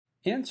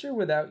Answer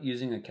without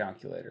using a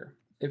calculator.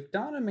 If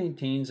Donna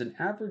maintains an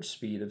average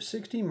speed of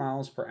 60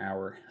 miles per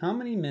hour, how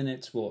many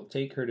minutes will it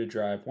take her to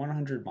drive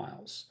 100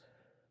 miles?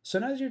 So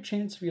now's your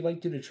chance if you'd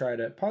like to try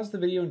to pause the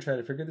video and try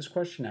to figure this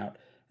question out.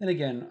 And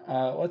again,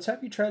 let's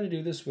have you try to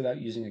do this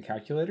without using a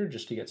calculator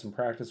just to get some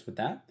practice with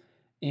that.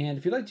 And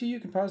if you'd like to, you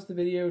can pause the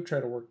video, try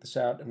to work this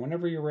out, and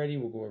whenever you're ready,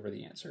 we'll go over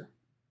the answer.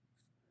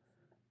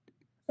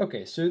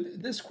 Okay, so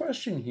this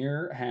question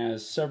here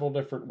has several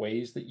different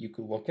ways that you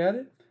could look at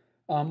it.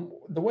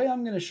 The way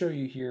I'm going to show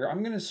you here,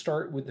 I'm going to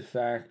start with the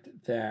fact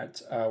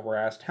that we're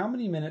asked how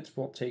many minutes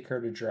will it take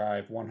her to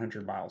drive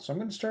 100 miles. So I'm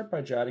going to start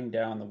by jotting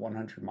down the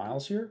 100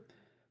 miles here.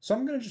 So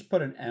I'm going to just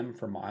put an M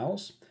for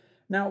miles.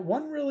 Now,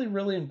 one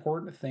really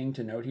important thing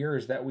to note here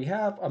is that we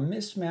have a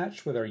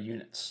mismatch with our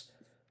units,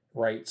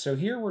 right? So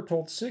here we're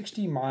told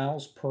 60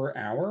 miles per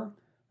hour,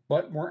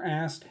 but we're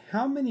asked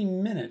how many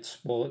minutes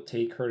will it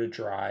take her to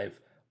drive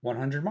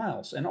 100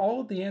 miles? And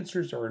all of the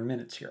answers are in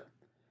minutes here.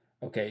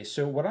 Okay,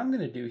 so what I'm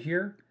going to do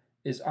here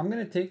is I'm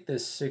going to take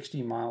this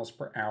 60 miles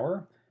per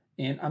hour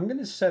and I'm going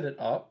to set it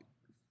up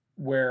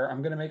where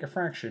I'm going to make a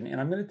fraction, and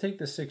I'm going to take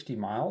the 60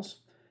 miles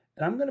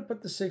and I'm going to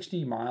put the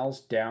 60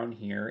 miles down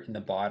here in the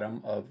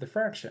bottom of the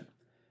fraction.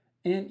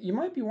 And you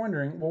might be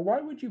wondering, well, why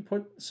would you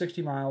put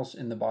 60 miles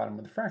in the bottom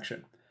of the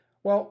fraction?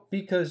 Well,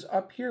 because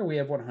up here we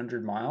have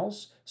 100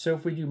 miles, so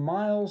if we do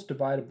miles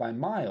divided by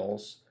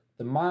miles,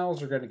 the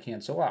miles are going to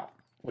cancel out,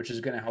 which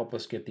is going to help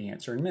us get the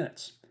answer in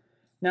minutes.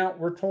 Now,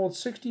 we're told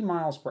 60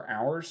 miles per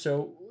hour,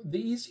 so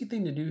the easy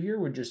thing to do here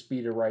would just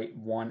be to write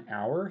 1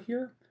 hour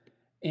here.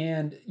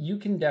 And you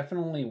can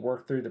definitely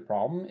work through the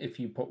problem if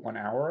you put 1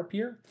 hour up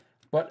here.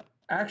 But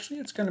actually,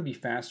 it's going to be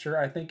faster,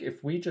 I think,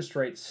 if we just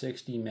write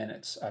 60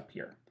 minutes up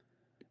here.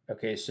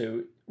 Okay,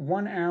 so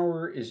 1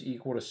 hour is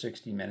equal to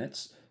 60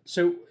 minutes.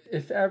 So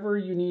if ever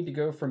you need to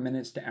go from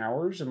minutes to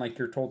hours, and like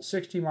you're told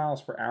 60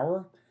 miles per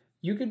hour,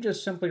 you can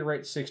just simply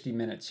write 60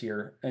 minutes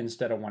here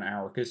instead of 1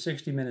 hour, because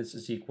 60 minutes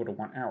is equal to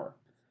 1 hour.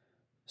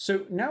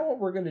 So now what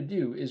we're going to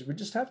do is we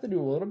just have to do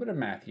a little bit of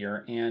math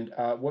here, and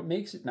what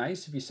makes it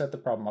nice if you set the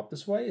problem up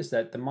this way is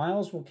that the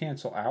miles will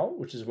cancel out,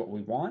 which is what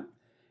we want,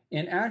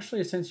 and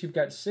actually since you've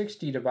got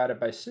 60 divided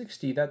by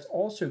 60, that's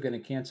also going to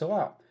cancel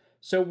out.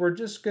 So we're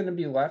just going to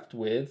be left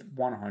with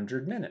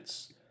 100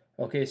 minutes.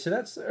 Okay, so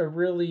that's a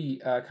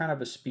really kind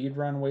of a speed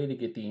run way to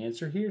get the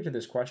answer here to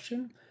this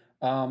question.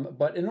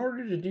 But in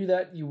order to do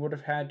that, you would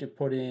have had to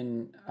put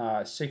in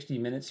 60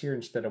 minutes here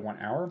instead of 1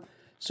 hour.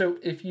 So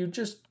if you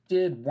just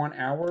did 1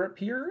 hour up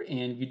here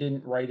and you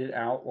didn't write it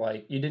out,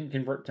 like you didn't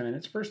convert to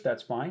minutes first,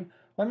 that's fine.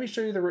 Let me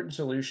show you the written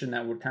solution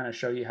that would kind of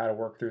show you how to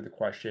work through the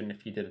question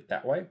if you did it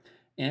that way.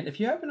 And if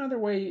you have another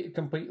way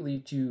completely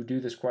to do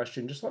this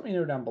question, just let me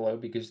know down below,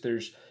 because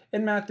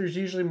in math, there's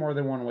usually more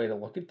than one way to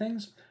look at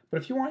things.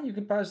 But if you want, you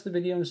can pause the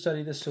video and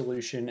study the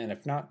solution. And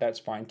if not, that's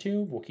fine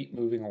too. We'll keep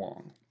moving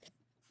along.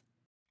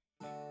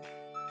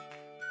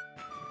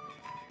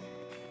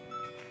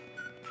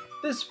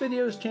 This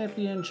video's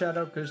champion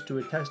shoutout goes to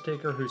a test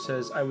taker who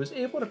says, I was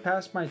able to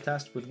pass my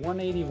test with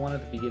 181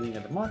 at the beginning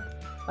of the month.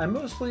 I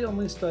mostly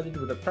only studied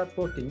with a prep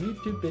book and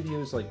YouTube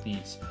videos like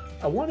these.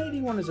 A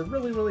 181 is a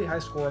really high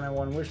score, and I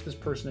want to wish this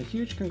person a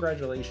huge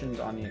congratulations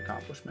on the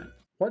accomplishment.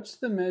 What's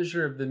the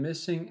measure of the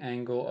missing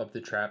angle of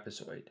the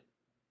trapezoid?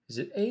 Is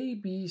it A,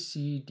 B,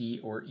 C, D,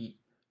 or E?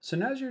 So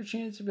now's your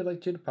chance if you'd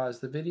like to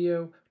pause the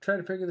video, try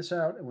to figure this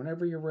out, and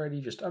whenever you're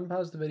ready, just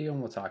unpause the video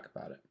and we'll talk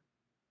about it.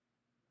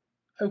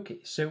 Okay,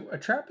 so a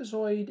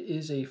trapezoid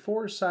is a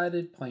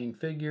four-sided plane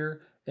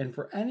figure, and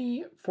for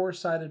any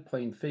four-sided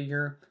plane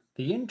figure,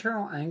 the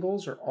internal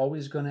angles are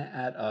always going to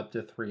add up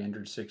to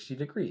 360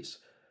 degrees.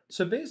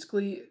 So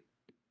basically,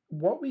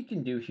 what we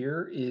can do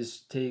here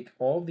is take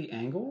all of the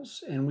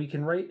angles and we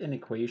can write an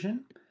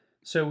equation.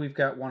 So we've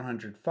got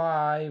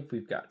 105,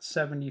 we've got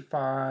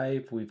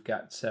 75, we've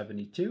got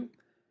 72.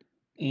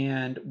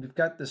 And we've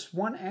got this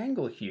one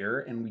angle here,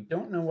 and we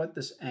don't know what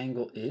this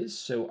angle is,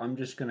 so I'm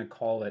just going to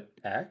call it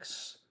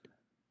X.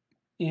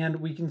 And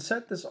we can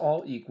set this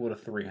all equal to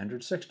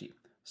 360.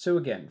 So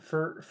again,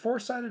 for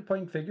four-sided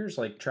plane figures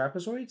like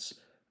trapezoids,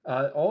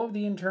 all of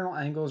the internal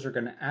angles are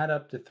going to add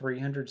up to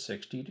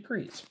 360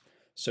 degrees.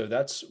 So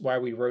that's why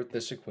we wrote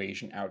this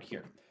equation out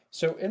here.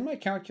 So in my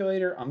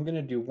calculator, I'm going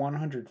to do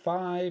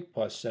 105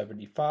 plus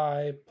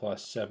 75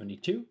 plus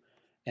 72.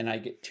 And I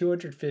get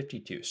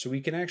 252. So we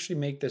can actually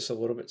make this a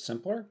little bit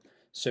simpler.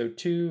 So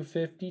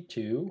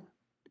 252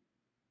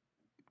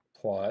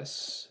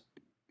 plus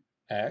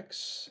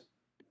X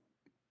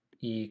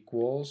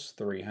equals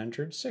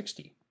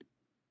 360.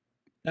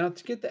 Now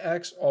to get the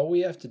X, all we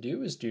have to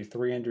do is do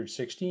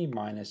 360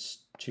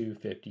 minus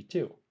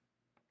 252.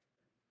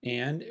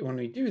 And when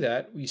we do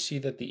that, we see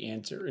that the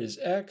answer is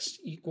X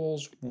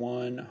equals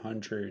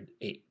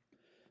 108.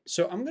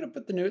 So I'm going to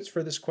put the notes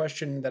for this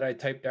question that I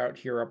typed out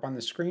here up on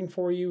the screen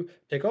for you.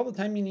 Take all the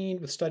time you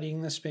need with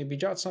studying this. Maybe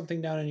jot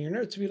something down in your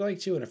notes if you'd like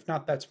to, and if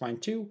not, that's fine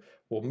too.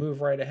 We'll move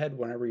right ahead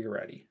whenever you're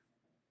ready.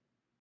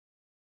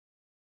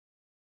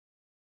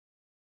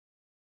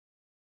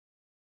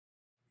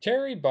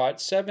 Terry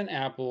bought 7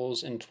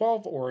 apples and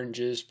 12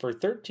 oranges for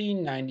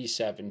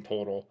 $13.97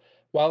 total,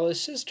 while his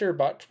sister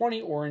bought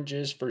 20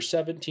 oranges for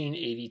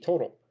 $17.80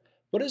 total.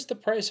 What is the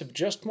price of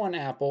just one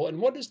apple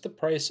and what is the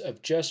price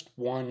of just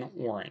one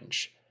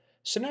orange?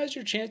 So now's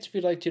your chance if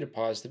you'd like to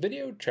pause the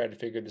video, try to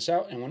figure this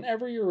out, and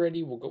whenever you're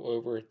ready, we'll go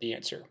over the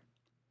answer.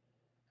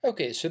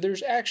 Okay, so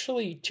there's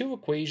actually 2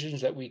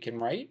 equations that we can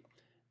write,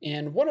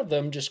 and one of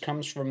them just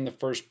comes from the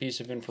first piece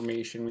of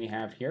information we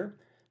have here.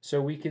 So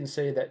we can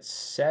say that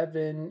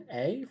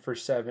 7a for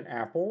 7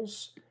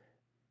 apples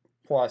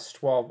plus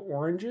 12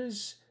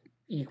 oranges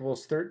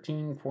equals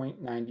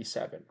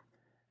 13.97.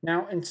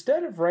 Now,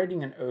 instead of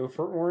writing an O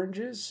for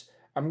oranges,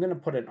 I'm going to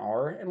put an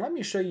R, and let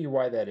me show you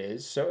why that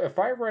is. So if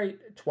I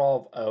write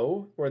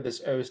 12O, where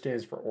this O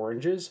stands for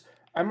oranges,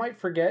 I might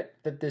forget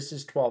that this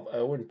is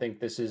 12O and think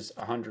this is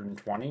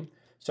 120.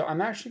 So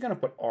I'm actually going to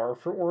put R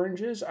for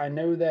oranges. I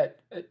know that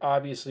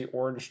obviously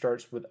orange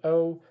starts with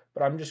O,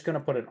 but I'm just going to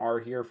put an R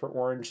here for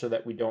orange so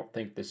that we don't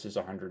think this is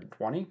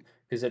 120,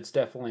 because that's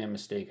definitely a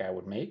mistake I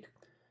would make.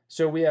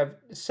 So we have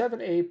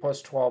 7a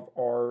plus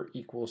 12r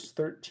equals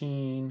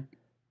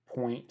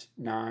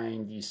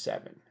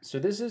 13.97. So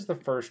this is the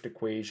first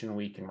equation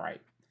we can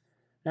write.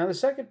 Now the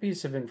second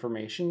piece of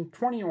information,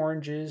 20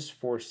 oranges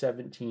for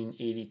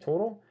 17.80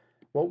 total.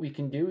 What we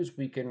can do is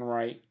we can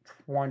write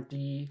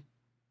 20R,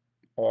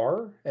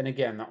 and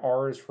again, the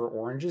R is for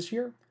oranges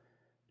here.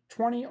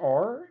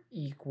 20R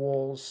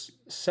equals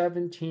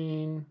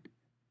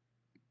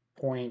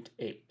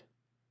 17.8.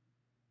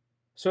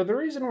 So the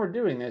reason we're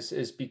doing this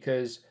is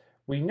because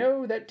we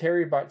know that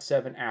Terry bought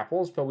 7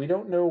 apples, but we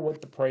don't know what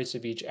the price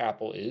of each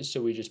apple is,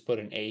 so we just put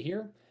an A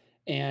here.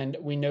 And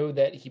we know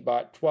that he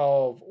bought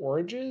 12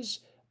 oranges,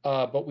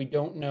 but we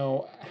don't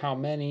know how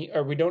many,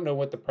 or we don't know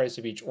what the price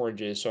of each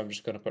orange is, so I'm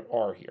just going to put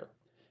R here.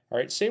 All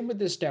right, same with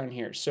this down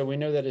here. So we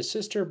know that his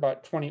sister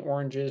bought 20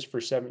 oranges for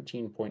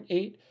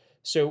 17.8.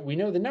 So we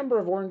know the number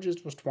of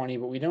oranges was 20,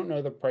 but we don't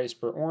know the price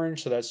per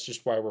orange, so that's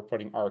just why we're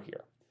putting R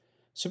here.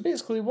 So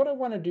basically what I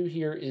want to do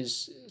here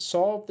is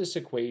solve this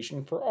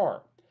equation for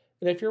R.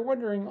 And if you're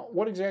wondering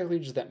what exactly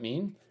does that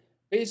mean,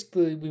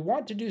 basically we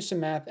want to do some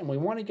math and we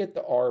want to get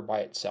the R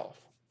by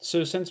itself.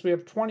 So since we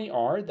have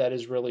 20R, that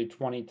is really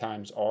 20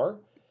 times R.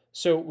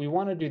 So we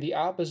want to do the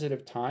opposite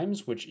of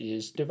times, which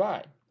is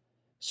divide.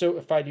 So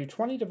if I do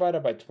 20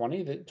 divided by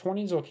 20, the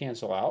 20s will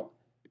cancel out.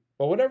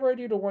 But whatever I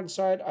do to one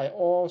side, I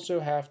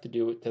also have to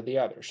do it to the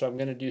other. So I'm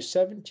going to do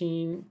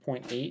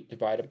 17.8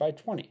 divided by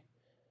 20.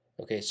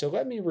 Okay, so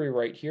let me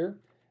rewrite here.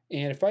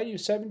 And if I do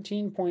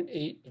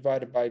 17.8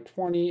 divided by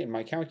 20 in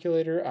my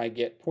calculator, I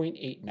get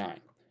 0.89.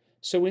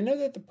 So we know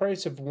that the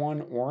price of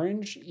one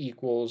orange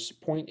equals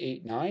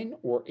 0.89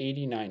 or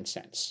 89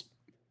 cents.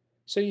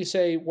 So you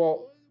say,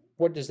 well,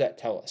 what does that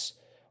tell us?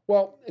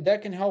 Well,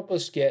 that can help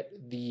us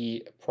get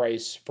the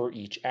price for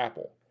each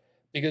apple.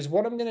 Because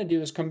what I'm going to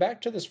do is come back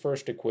to this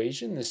first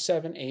equation, the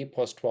 7a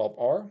plus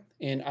 12r,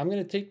 and I'm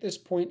going to take this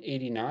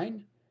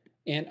 0.89,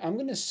 and I'm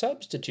going to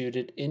substitute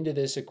it into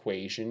this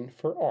equation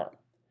for r.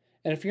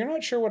 And if you're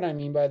not sure what I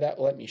mean by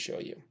that, let me show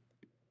you.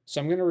 So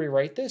I'm going to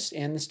rewrite this,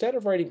 and instead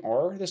of writing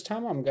r this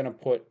time, I'm going to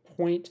put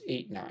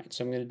 0.89.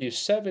 So I'm going to do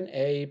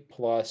 7a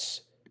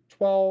plus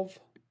 12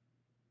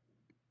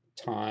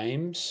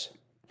 times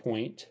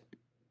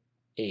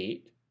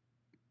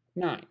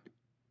 0.89.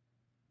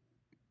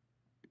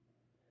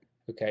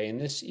 Okay, and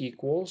this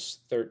equals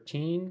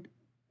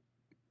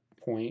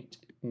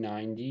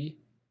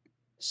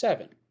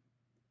 13.97.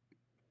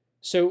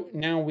 So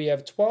now we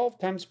have 12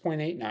 times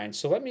 0.89.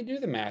 So let me do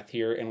the math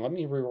here and let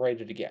me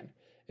rewrite it again.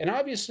 And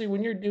obviously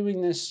when you're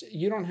doing this,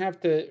 you don't have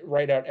to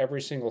write out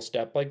every single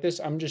step like this.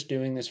 I'm just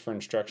doing this for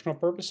instructional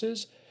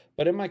purposes.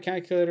 But in my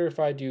calculator, if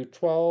I do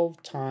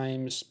 12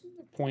 times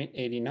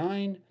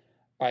 0.89,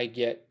 I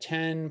get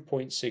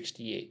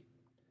 10.68.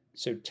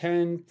 So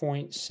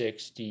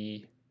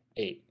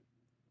 10.68.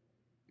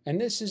 And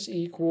this is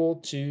equal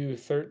to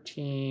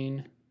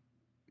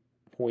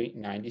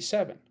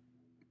 13.97.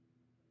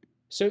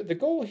 So the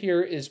goal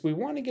here is we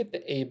want to get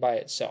the A by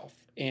itself.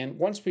 And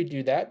once we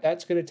do that,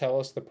 that's going to tell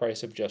us the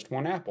price of just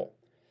one apple.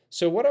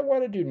 So what I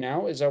want to do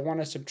now is I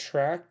want to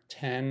subtract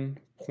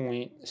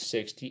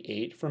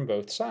 10.68 from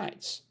both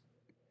sides.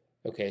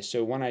 Okay,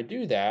 so when I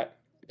do that,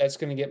 that's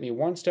going to get me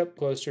one step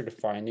closer to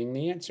finding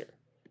the answer.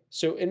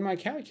 So in my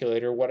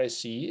calculator, what I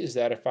see is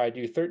that if I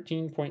do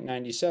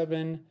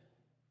 13.97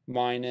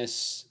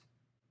 minus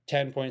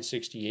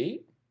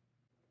 10.68,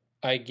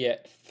 I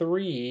get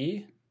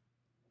 3.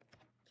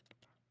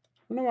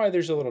 I don't know why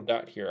there's a little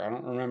dot here. I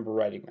don't remember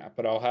writing that,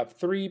 but I'll have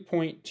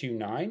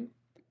 3.29.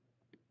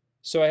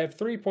 So I have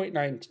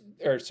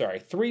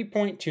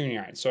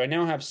 3.29. So I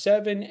now have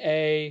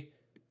 7a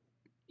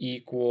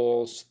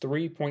equals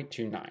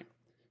 3.29.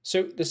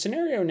 So the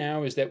scenario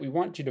now is that we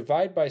want to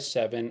divide by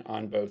 7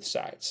 on both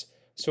sides.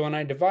 So when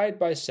I divide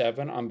by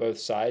 7 on both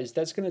sides,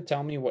 that's going to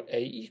tell me what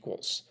a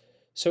equals.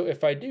 So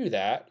if I do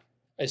that,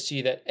 I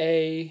see that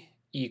a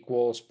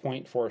equals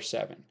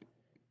 0.47.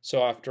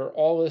 So after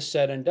all is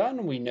said and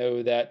done, we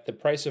know that the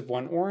price of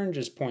one orange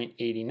is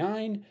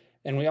 0.89,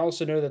 And we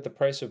also know that the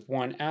price of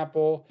one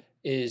apple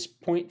is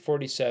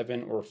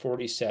 0.47 or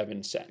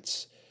 47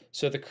 cents.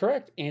 So the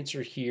correct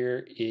answer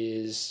here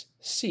is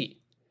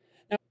C.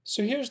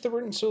 So here's the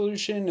written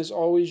solution. As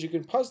always, you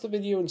can pause the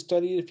video and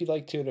study it if you'd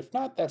like to, and if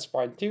not, that's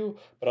fine too,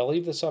 but I'll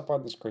leave this up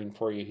on the screen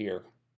for you here.